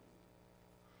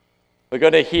We're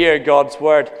going to hear God's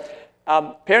word.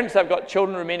 Parents that have got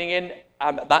children remaining in,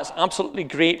 that's absolutely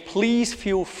great. Please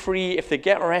feel free, if they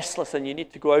get restless and you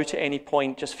need to go out at any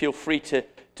point, just feel free to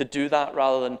do that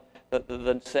rather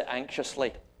than sit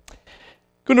anxiously. I'm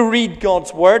going to read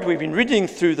God's word. We've been reading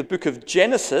through the book of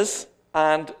Genesis,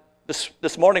 and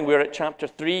this morning we're at chapter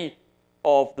 3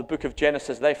 of the book of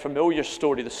Genesis, the familiar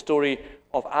story, the story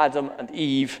of Adam and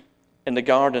Eve in the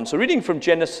garden. So reading from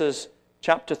Genesis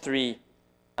chapter 3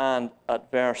 and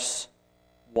at verse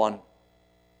 1.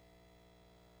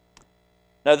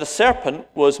 Now the serpent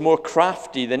was more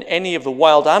crafty than any of the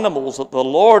wild animals that the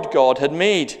Lord God had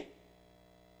made.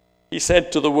 He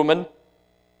said to the woman,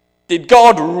 "Did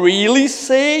God really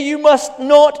say you must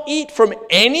not eat from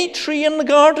any tree in the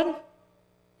garden?"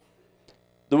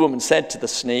 The woman said to the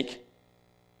snake,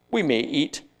 "We may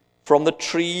eat from the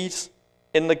trees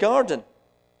in the garden.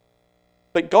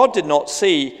 But God did not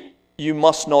say you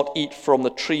must not eat from the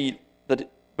tree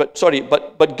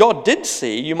but God did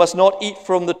say you must not eat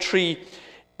from the tree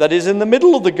that is in the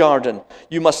middle of the garden.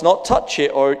 You must not touch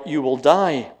it or you will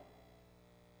die."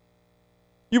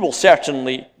 "You will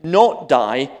certainly not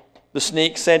die," the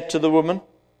snake said to the woman.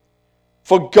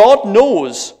 "For God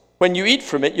knows when you eat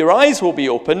from it, your eyes will be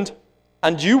opened,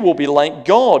 and you will be like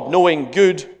God, knowing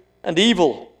good and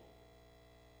evil."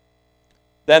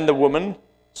 Then the woman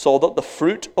saw that the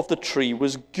fruit of the tree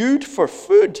was good for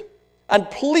food and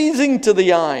pleasing to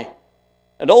the eye,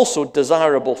 and also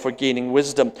desirable for gaining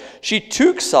wisdom. She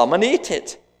took some and ate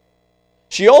it.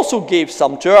 She also gave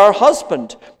some to her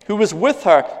husband, who was with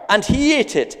her, and he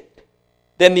ate it.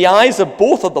 Then the eyes of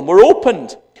both of them were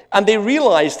opened, and they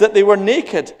realized that they were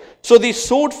naked. So they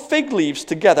sewed fig leaves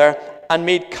together and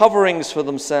made coverings for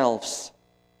themselves.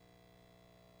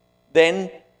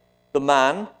 Then the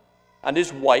man and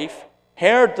his wife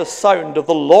heard the sound of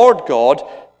the Lord God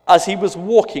as he was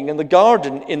walking in the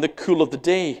garden in the cool of the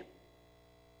day.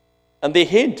 And they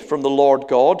hid from the Lord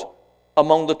God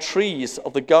among the trees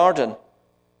of the garden.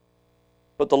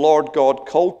 But the Lord God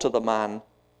called to the man,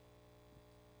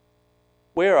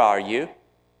 "Where are you?"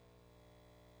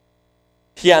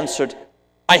 He answered,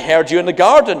 "I heard you in the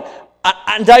garden,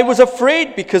 and I was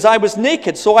afraid because I was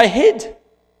naked, so I hid."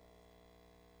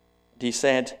 And he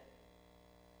said,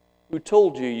 "Who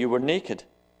told you you were naked?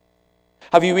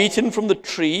 Have you eaten from the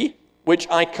tree which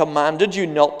I commanded you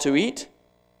not to eat?"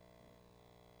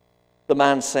 The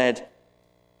man said,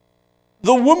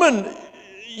 "The woman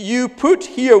you put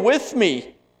here with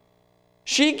me,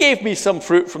 she gave me some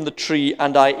fruit from the tree,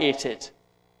 and I ate it."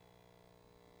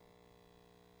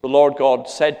 The Lord God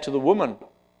said to the woman,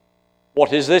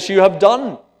 "What is this you have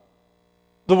done?"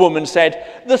 The woman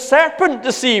said, "The serpent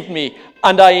deceived me,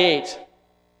 and I ate."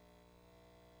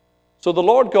 So the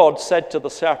Lord God said to the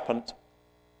serpent,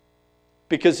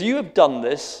 "Because you have done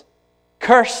this,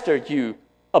 cursed are you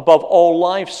above all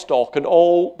livestock and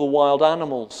all the wild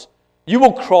animals. You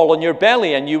will crawl on your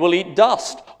belly, and you will eat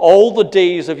dust all the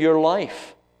days of your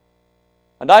life.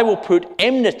 And I will put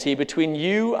enmity between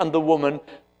you and the woman,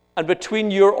 and between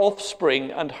your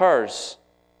offspring and hers.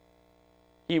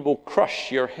 He will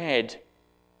crush your head,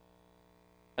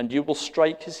 and you will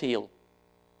strike his heel."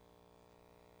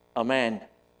 Amen.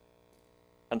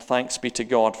 And thanks be to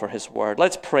God for his word.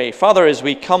 Let's pray. Father, as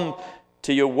we come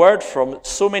to your word from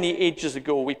so many ages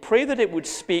ago, we pray that it would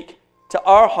speak to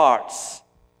our hearts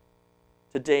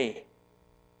today.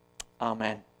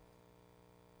 Amen.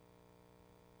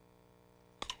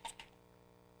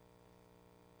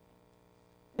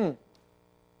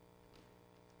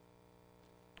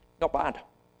 Not bad.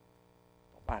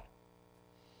 Not bad.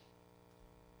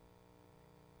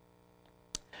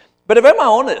 But if I'm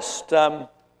honest,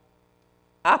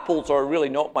 apples are really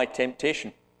not my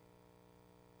temptation.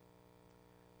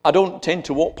 I don't tend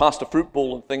to walk past a fruit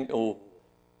bowl and think,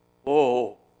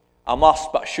 oh, I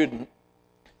must, but I shouldn't.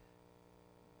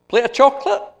 Plate of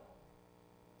chocolate?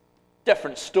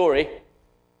 Different story.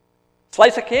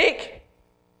 Slice of cake?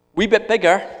 Wee bit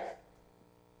bigger.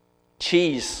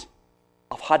 Cheese?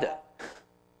 I've had it.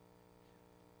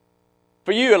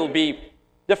 For you, it'll be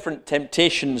different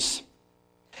temptations.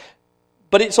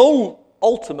 But it's all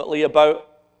ultimately about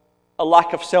a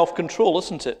lack of self-control,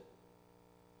 isn't it?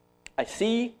 I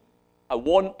see, I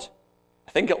want,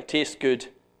 I think it'll taste good,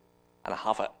 and I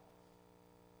have it.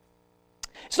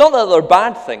 It's not that they're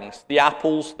bad things, the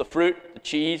apples, the fruit, the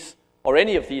cheese, or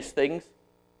any of these things.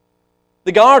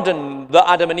 The garden that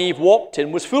Adam and Eve walked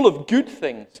in was full of good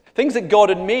things, things that God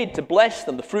had made to bless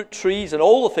them, the fruit trees and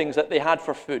all the things that they had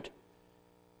for food.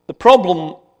 The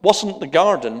problem wasn't the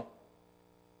garden.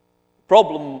 The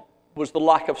problem was the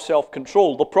lack of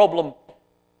self-control. The problem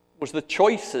was the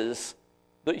choices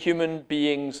that human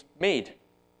beings made.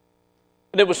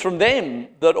 And it was from them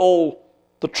that all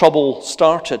the trouble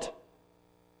started.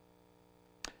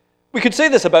 We could say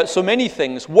this about so many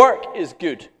things. Work is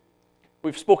good.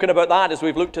 We've spoken about that as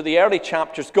we've looked at the early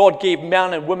chapters. God gave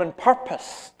man and woman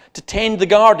purpose to tend the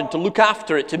garden, to look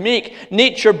after it, to make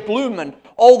nature bloom, and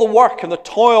all the work and the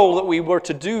toil that we were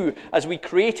to do as we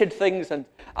created things and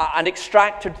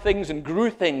extracted things and grew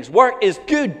things. Work is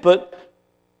good, but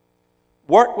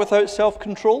work without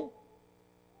self-control,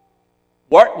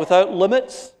 work without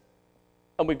limits,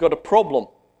 and we've got a problem.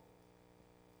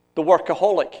 The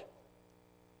workaholic,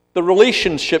 the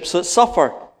relationships that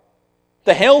suffer,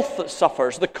 the health that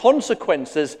suffers, the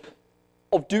consequences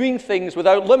of doing things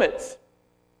without limits.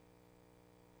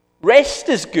 Rest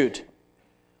is good.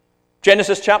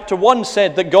 Genesis chapter 1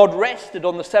 said that God rested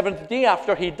on the seventh day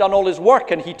after he'd done all his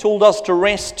work, and he told us to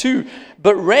rest too.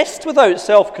 But rest without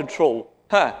self-control,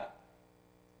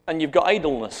 and you've got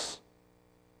idleness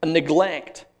and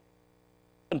neglect,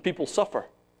 and people suffer.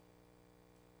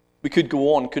 We could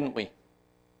go on, couldn't we?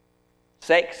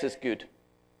 Sex is good.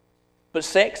 But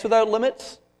sex without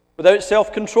limits, without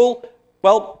self-control,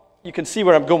 well, you can see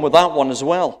where I'm going with that one as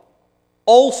well.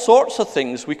 All sorts of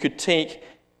things we could take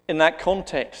in that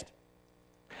context.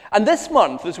 And this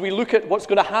month, as we look at what's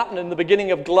going to happen in the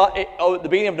beginning of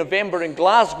November in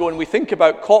Glasgow, and we think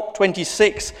about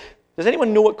COP26, does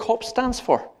anyone know what COP stands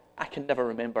for? I can never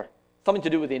remember. Something to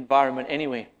do with the environment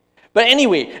anyway. But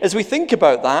anyway, as we think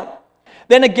about that,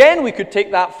 then again we could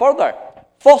take that further.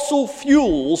 Fossil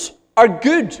fuels are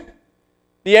good.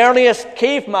 The earliest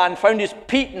caveman found his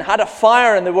peat and had a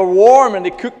fire, and they were warm and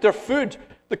they cooked their food.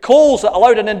 The coals that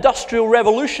allowed an industrial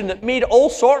revolution that made all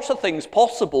sorts of things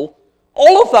possible,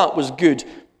 all of that was good.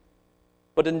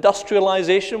 But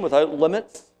industrialization without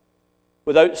limits,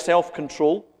 without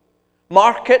self-control,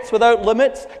 markets without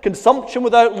limits, consumption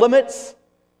without limits,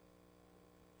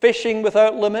 fishing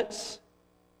without limits,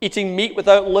 eating meat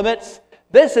without limits.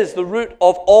 This is the root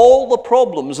of all the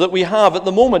problems that we have at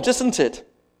the moment, isn't it?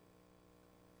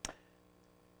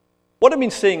 What I've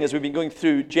been saying as we've been going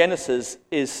through Genesis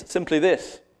is simply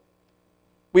this.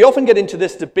 We often get into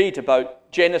this debate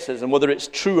about Genesis and whether it's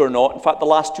true or not. In fact, the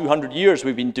last 200 years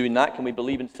we've been doing that. Can we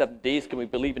believe in 7 days? Can we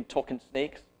believe in talking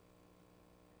snakes?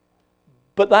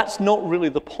 But that's not really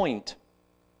the point.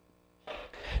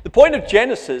 The point of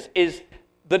Genesis is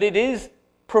that it is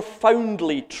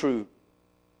profoundly true,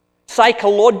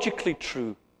 psychologically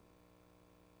true,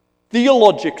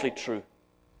 theologically true.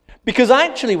 Because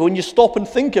actually, when you stop and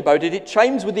think about it, it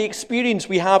chimes with the experience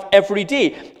we have every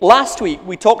day. Last week,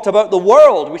 we talked about the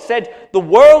world. We said the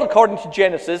world, according to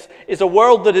Genesis, is a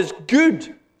world that is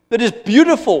good, that is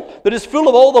beautiful, that is full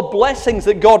of all the blessings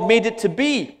that God made it to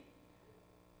be.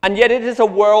 And yet it is a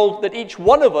world that each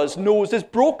one of us knows is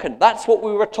broken. That's what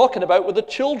we were talking about with the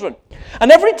children.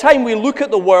 And every time we look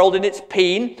at the world in its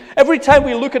pain, every time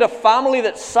we look at a family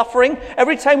that's suffering,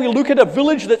 every time we look at a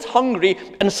village that's hungry,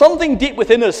 and something deep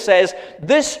within us says,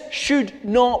 this should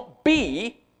not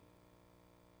be,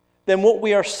 then what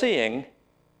we are saying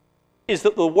is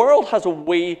that the world has a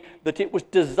way that it was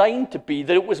designed to be,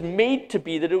 that it was made to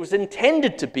be, that it was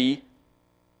intended to be,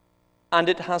 and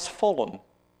it has fallen.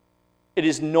 It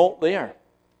is not there.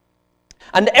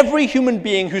 And every human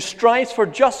being who strives for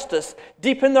justice,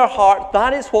 deep in their heart,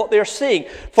 that is what they're saying.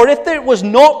 For if it was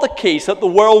not the case that the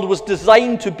world was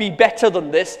designed to be better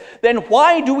than this, then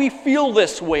why do we feel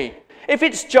this way? If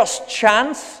it's just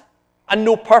chance and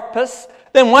no purpose,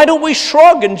 then why don't we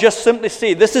shrug and just simply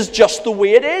say, this is just the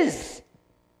way it is?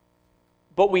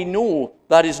 But we know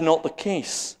that is not the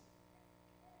case.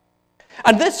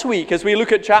 And this week, as we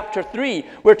look at chapter 3,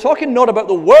 we're talking not about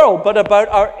the world, but about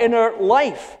our inner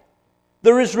life.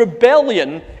 There is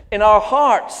rebellion in our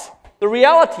hearts. The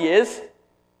reality is, if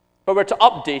I were to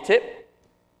update it,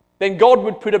 then God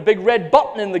would put a big red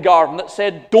button in the garden that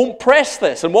said, don't press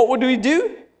this. And what would we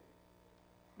do?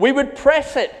 We would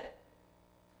press it.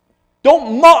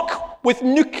 Don't muck with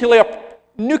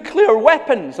nuclear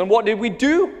weapons. And what did we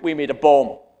do? We made a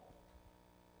bomb.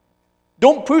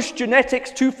 Don't push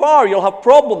genetics too far, you'll have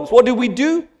problems. What did we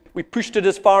do? We pushed it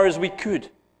as far as we could.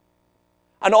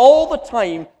 And all the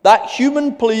time, that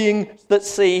human pleading that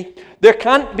say, there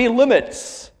can't be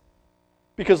limits,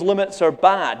 because limits are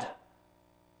bad,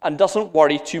 and doesn't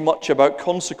worry too much about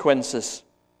consequences.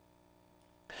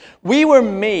 We were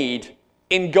made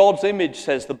in God's image,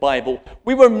 says the Bible.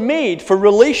 We were made for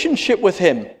relationship with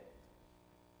Him.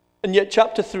 And yet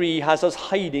chapter 3 has us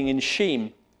hiding in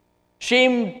shame.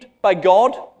 Shamed by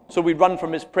God, so we run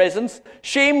from His presence.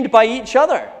 Shamed by each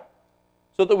other,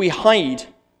 so that we hide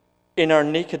in our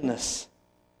nakedness.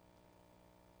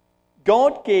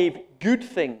 God gave good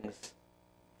things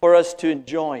for us to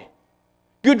enjoy.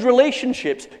 good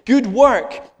relationships, good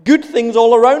work, good things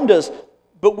all around us.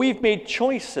 But we've made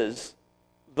choices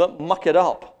that muck it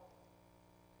up.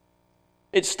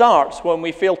 It starts when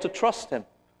we fail to trust him.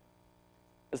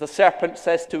 As the serpent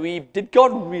says to Eve, did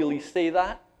God really say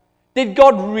that? Did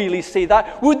God really say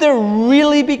that? Would there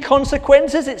really be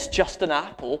consequences? It's just an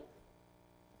apple.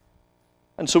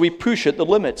 And so we push at the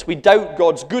limits. We doubt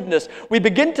God's goodness. We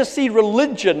begin to see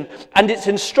religion and its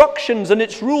instructions and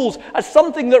its rules as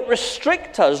something that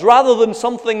restrict us rather than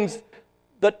some things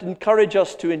that encourage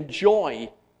us to enjoy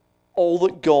all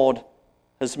that God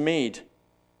has made.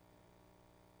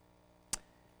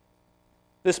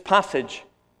 This passage,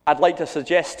 I'd like to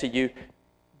suggest to you,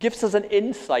 gives us an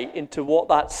insight into what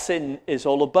that sin is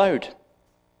all about.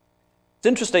 It's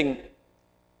interesting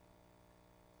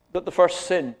that the first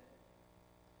sin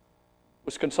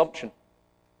was consumption.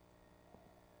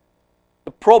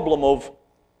 The problem of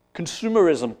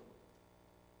consumerism.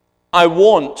 I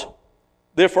want,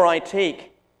 therefore I take.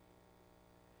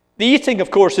 The eating,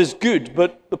 of course, is good,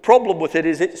 but the problem with it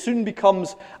is it soon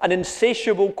becomes an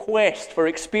insatiable quest for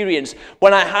experience.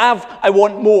 When I have, I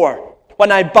want more.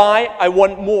 When I buy, I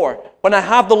want more. When I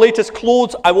have the latest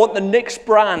clothes, I want the next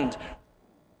brand.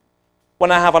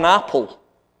 When I have an Apple,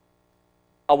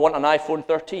 I want an iPhone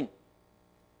 13.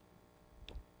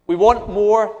 We want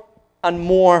more and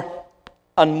more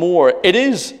and more. It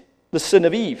is the sin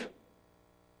of Eve.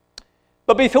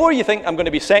 But before you think I'm going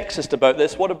to be sexist about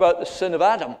this, what about the sin of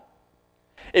Adam?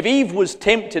 If Eve was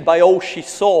tempted by all she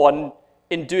saw, and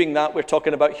in doing that we're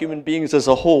talking about human beings as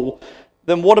a whole,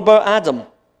 then what about Adam?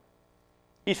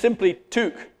 He simply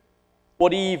took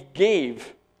what Eve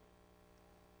gave.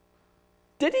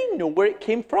 Did he know where it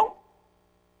came from?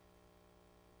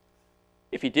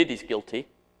 If he did, he's guilty.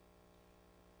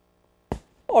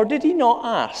 Or did he not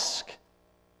ask?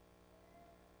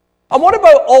 And what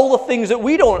about all the things that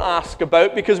we don't ask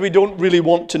about because we don't really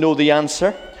want to know the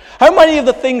answer? How many of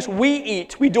the things we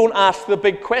eat we don't ask the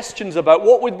big questions about?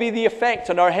 What would be the effect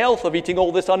on our health of eating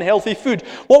all this unhealthy food?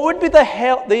 What would be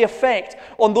the effect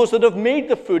on those that have made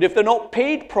the food if they're not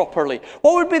paid properly?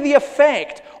 What would be the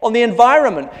effect on the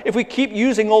environment if we keep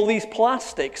using all these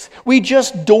plastics? We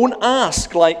just don't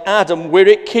ask, like Adam, where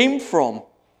it came from.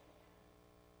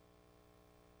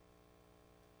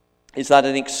 Is that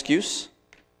an excuse?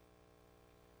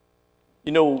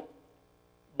 You know,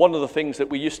 one of the things that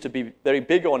we used to be very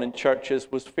big on in churches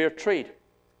was fair trade.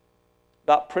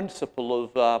 That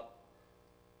principle of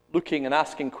looking and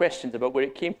asking questions about where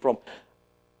it came from.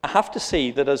 I have to say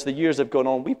that as the years have gone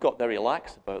on, we've got very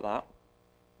lax about that.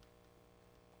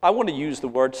 I want to use the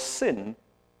word sin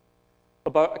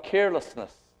about a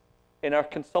carelessness in our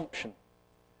consumption.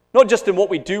 Not just in what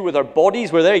we do with our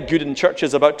bodies. We're very good in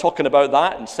churches about talking about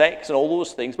that and sex and all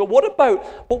those things. But what about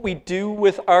what we do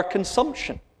with our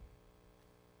consumption?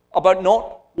 About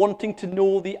not wanting to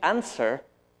know the answer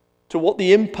to what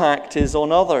the impact is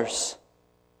on others.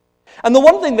 And the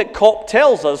one thing that COP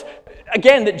tells us,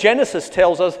 again, that Genesis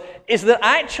tells us, is that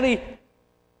actually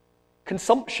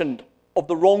consumption of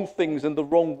the wrong things in the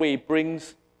wrong way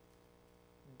brings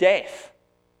death.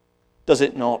 Does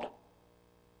it not?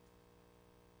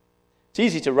 It's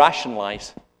easy to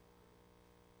rationalize.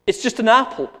 It's just an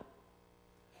apple.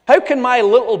 How can my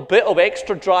little bit of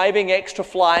extra driving, extra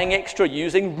flying, extra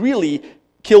using really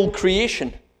kill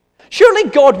creation? Surely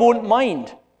God won't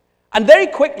mind. And very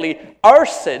quickly, our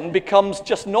sin becomes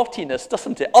just naughtiness,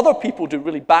 doesn't it? Other people do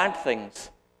really bad things.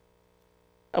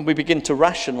 And we begin to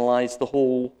rationalize the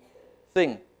whole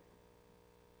thing.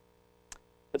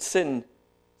 But sin,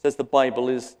 says the Bible,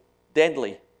 is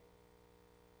deadly.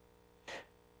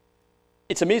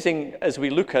 It's amazing as we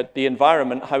look at the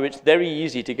environment how it's very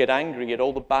easy to get angry at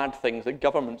all the bad things that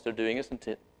governments are doing, isn't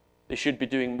it? They should be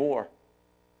doing more.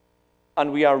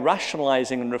 And we are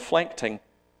rationalizing and reflecting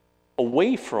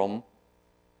away from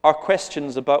our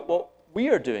questions about what we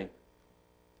are doing.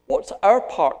 What's our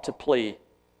part to play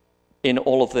in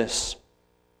all of this?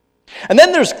 And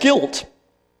then there's guilt.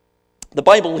 The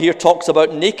Bible here talks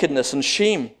about nakedness and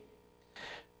shame.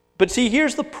 But see,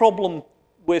 here's the problem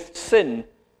with sin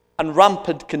and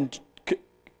rampant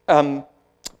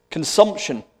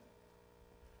consumption.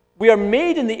 We are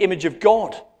made in the image of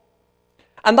God.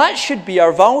 And that should be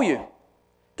our value.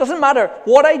 Doesn't matter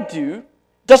what I do,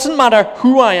 doesn't matter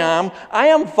who I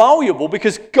am valuable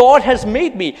because God has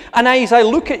made me. And as I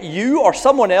look at you or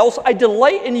someone else, I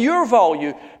delight in your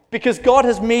value because God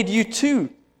has made you too.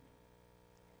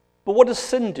 But what does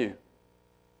sin do?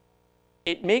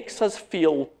 It makes us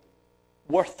feel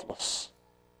worthless.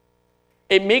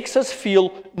 It makes us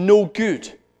feel no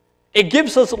good. It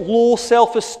gives us low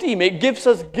self-esteem. It gives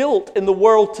us guilt in the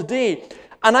world today.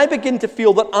 And I begin to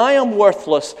feel that I am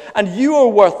worthless, and you are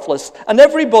worthless, and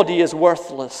everybody is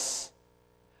worthless.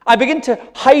 I begin to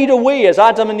hide away as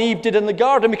Adam and Eve did in the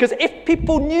garden, because if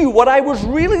people knew what I was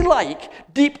really like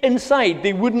deep inside,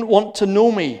 they wouldn't want to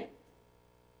know me.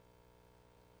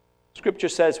 Scripture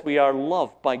says we are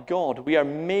loved by God. We are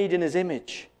made in His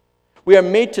image. We are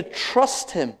made to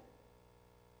trust Him.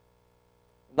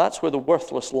 That's where the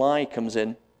worthless lie comes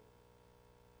in.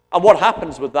 And what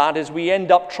happens with that is we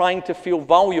end up trying to feel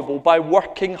valuable by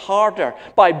working harder,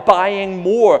 by buying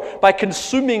more, by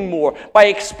consuming more, by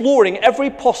exploring every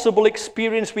possible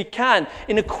experience we can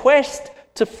in a quest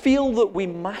to feel that we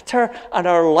matter and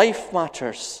our life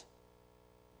matters.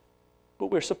 But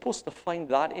we're supposed to find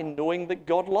that in knowing that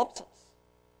God loves us.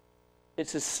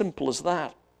 It's as simple as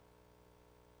that.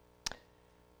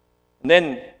 And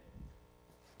then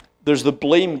there's the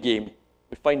blame game.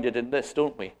 We find it in this,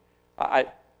 don't we?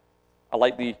 I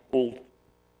like the old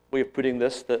way of putting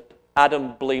this, that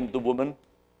Adam blamed the woman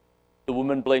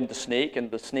blamed the snake, and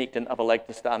the snake didn't have a leg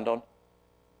to stand on.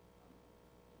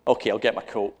 Okay, I'll get my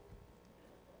coat.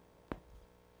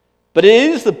 But it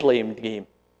is the blame game.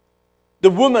 The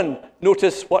woman,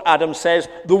 notice what Adam says,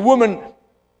 the woman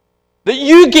that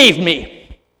you gave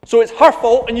me. So it's her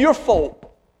fault and your fault.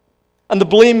 And the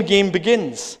blame game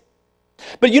begins.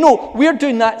 But we're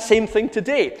doing that same thing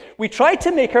today. We try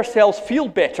to make ourselves feel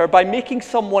better by making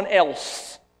someone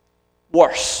else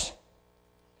worse.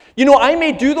 I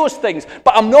may do those things,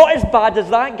 but I'm not as bad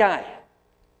as that guy.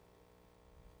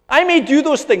 I may do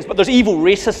those things, but there's evil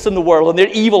racists in the world, and they're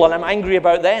evil, and I'm angry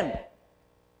about them.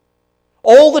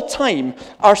 All the time,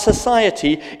 our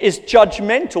society is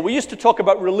judgmental. We used to talk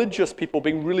about religious people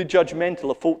being really judgmental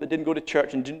of folk that didn't go to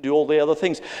church and didn't do all the other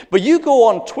things. But you go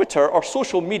on Twitter or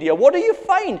social media, what do you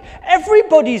find?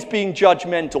 Everybody's being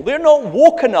judgmental. They're not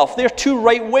woke enough. They're too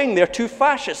right-wing. They're too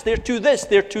fascist. They're too this.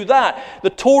 They're too that. The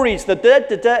Tories, the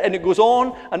da, and it goes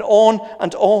on and on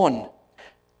and on.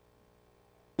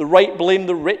 The right blame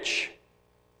the rich.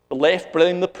 The left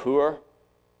blame the poor.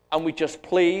 And we just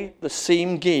play the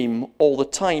same game all the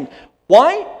time.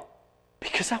 Why?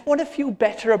 Because I want to feel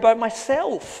better about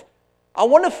myself. I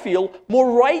want to feel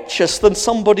more righteous than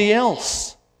somebody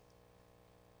else.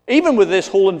 Even with this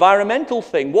whole environmental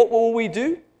thing, what will we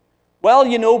do? Well,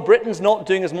 Britain's not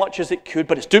doing as much as it could,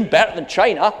 but it's doing better than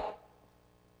China.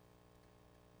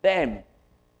 Them,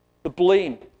 the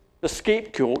blame, the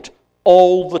scapegoat,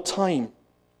 all the time.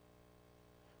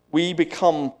 We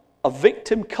become a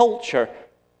victim culture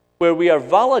where we are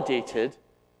validated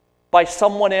by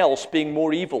someone else being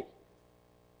more evil,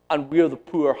 and we're the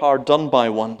poor, hard-done-by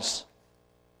ones.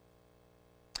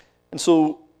 And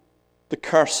so the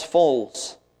curse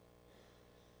falls.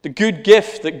 The good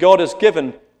gift that God has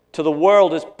given to the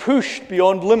world is pushed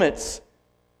beyond limits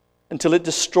until it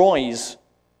destroys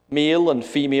male and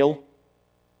female,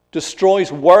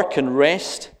 destroys work and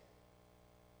rest.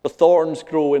 The thorns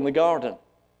grow in the garden,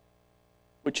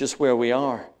 which is where we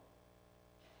are.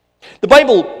 The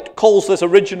Bible calls this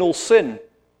original sin,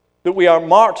 that we are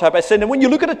marked by sin. And when you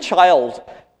look at a child,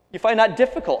 you find that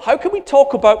difficult. How can we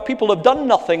talk about people who have done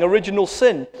nothing, original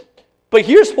sin? But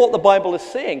here's what the Bible is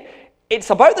saying. It's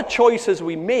about the choices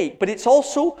we make, but it's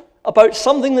also about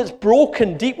something that's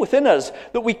broken deep within us,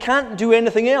 that we can't do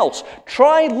anything else.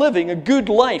 Try living a good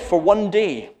life for one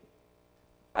day,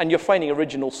 and you're finding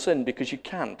original sin because you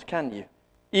can't, can you?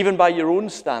 Even by your own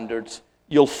standards,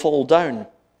 you'll fall down.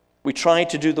 We try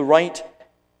to do the right,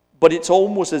 but it's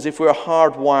almost as if we're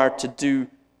hardwired to do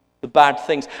the bad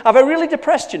things. Have I really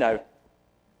depressed you now?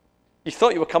 You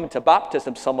thought you were coming to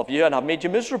baptism, some of you, and I've made you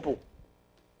miserable.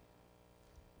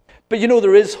 But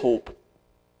there is hope.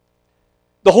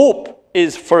 The hope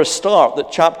is, for a start,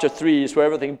 that chapter 3 is where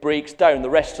everything breaks down.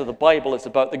 The rest of the Bible is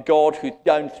about the God who,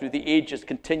 down through the ages,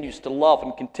 continues to love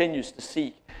and continues to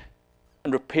seek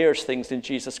and repairs things in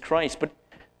Jesus Christ. But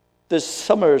there's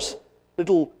Summers'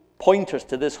 little pointers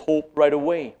to this hope right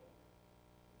away.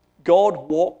 God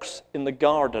walks in the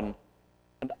garden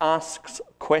and asks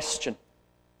a question.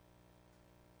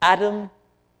 Adam,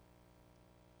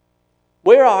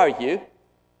 where are you?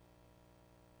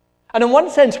 And in one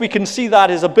sense, we can see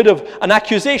that as a bit of an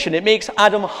accusation. It makes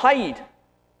Adam hide.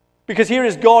 Because here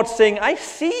is God saying, I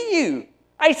see you.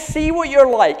 I see what you're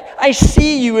like. I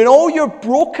see you in all your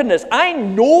brokenness. I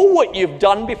know what you've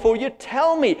done before you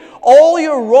tell me. All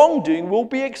your wrongdoing will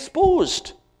be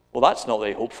exposed. Well, that's not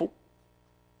very hopeful.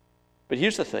 But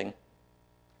here's the thing.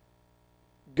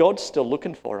 God's still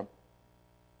looking for him,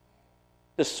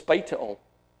 despite it all.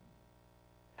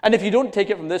 And if you don't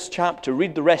take it from this chapter,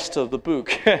 read the rest of the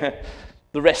book, the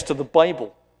rest of the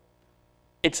Bible.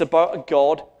 It's about a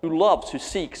God who loves, who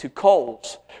seeks, who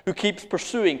calls, who keeps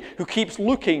pursuing, who keeps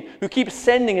looking, who keeps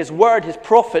sending his word, his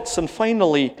prophets, and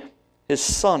finally, his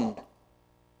Son.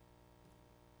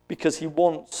 Because he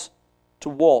wants to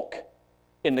walk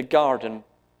in the garden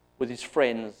with his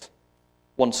friends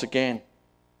once again.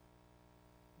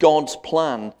 God's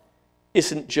plan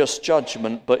isn't just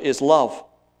judgment, but is love.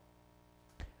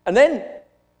 And then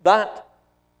that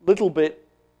little bit,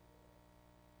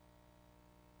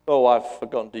 I've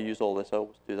forgotten to use all this, I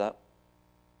always do that.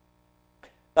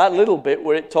 That little bit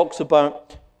where it talks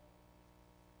about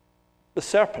the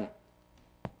serpent.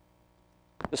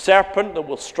 The serpent that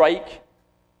will strike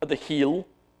at the heel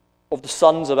of the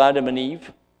sons of Adam and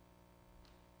Eve,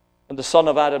 and the son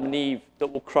of Adam and Eve that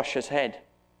will crush his head.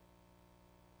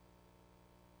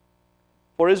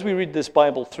 For as we read this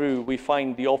Bible through, we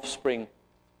find the offspring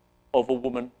of a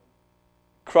woman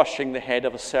crushing the head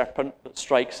of a serpent that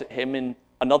strikes at him in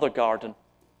another garden.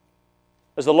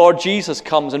 As the Lord Jesus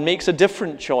comes and makes a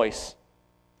different choice,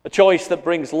 a choice that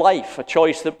brings life, a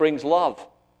choice that brings love,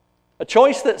 a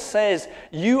choice that says,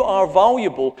 you are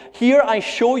valuable. Here I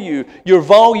show you your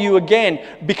value again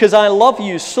because I love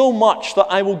you so much that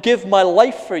I will give my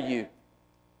life for you.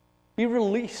 Be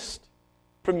released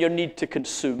from your need to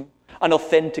consume and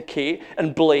authenticate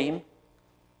and blame,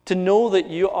 to know that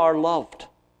you are loved.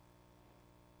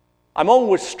 I'm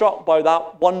always struck by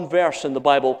that one verse in the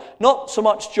Bible, not so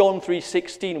much John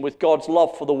 3:16 with God's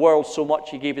love for the world so much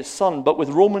he gave his Son, but with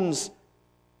Romans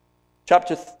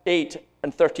chapter 8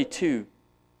 and 32.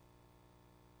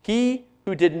 He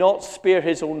who did not spare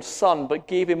his own Son, but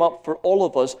gave him up for all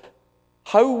of us,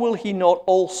 how will he not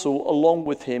also, along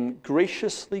with him,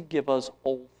 graciously give us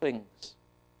all things?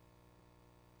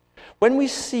 When we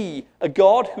see a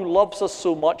God who loves us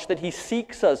so much that he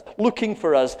seeks us, looking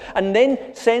for us, and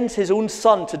then sends his own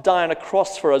Son to die on a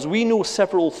cross for us, we know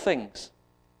several things.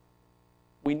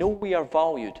 We know we are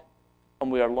valued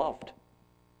and we are loved.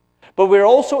 But we're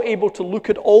also able to look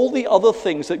at all the other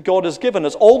things that God has given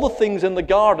us, all the things in the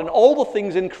garden, all the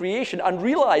things in creation, and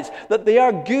realize that they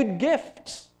are good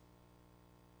gifts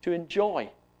to enjoy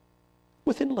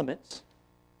within limits.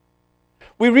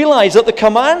 We realize that the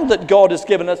command that God has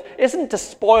given us isn't to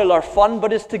spoil our fun,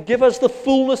 but is to give us the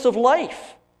fullness of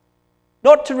life.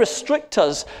 Not to restrict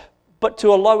us, but to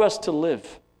allow us to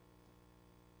live.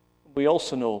 We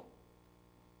also know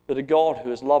that a God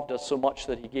who has loved us so much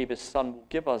that he gave his Son will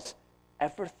give us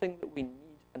everything that we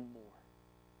need and more.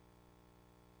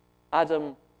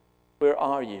 Adam, where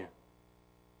are you?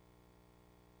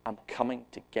 I'm coming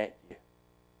to get you.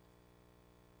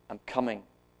 I'm coming to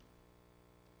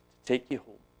take you home.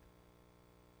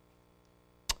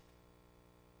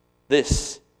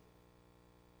 This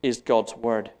is God's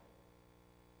word.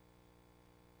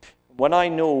 When I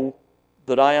know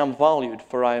that I am valued,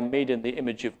 for I am made in the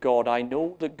image of God, I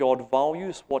know that God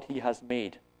values what he has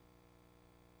made.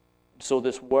 So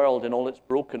this world in all its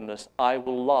brokenness, I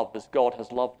will love as God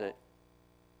has loved it.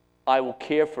 I will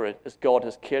care for it as God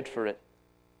has cared for it.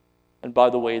 And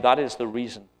by the way, that is the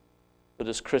reason that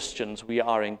as Christians we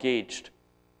are engaged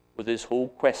with this whole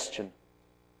question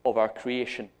of our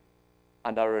creation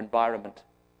and our environment,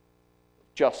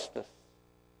 of justice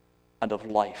and of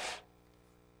life.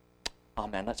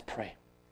 Amen. Let's pray.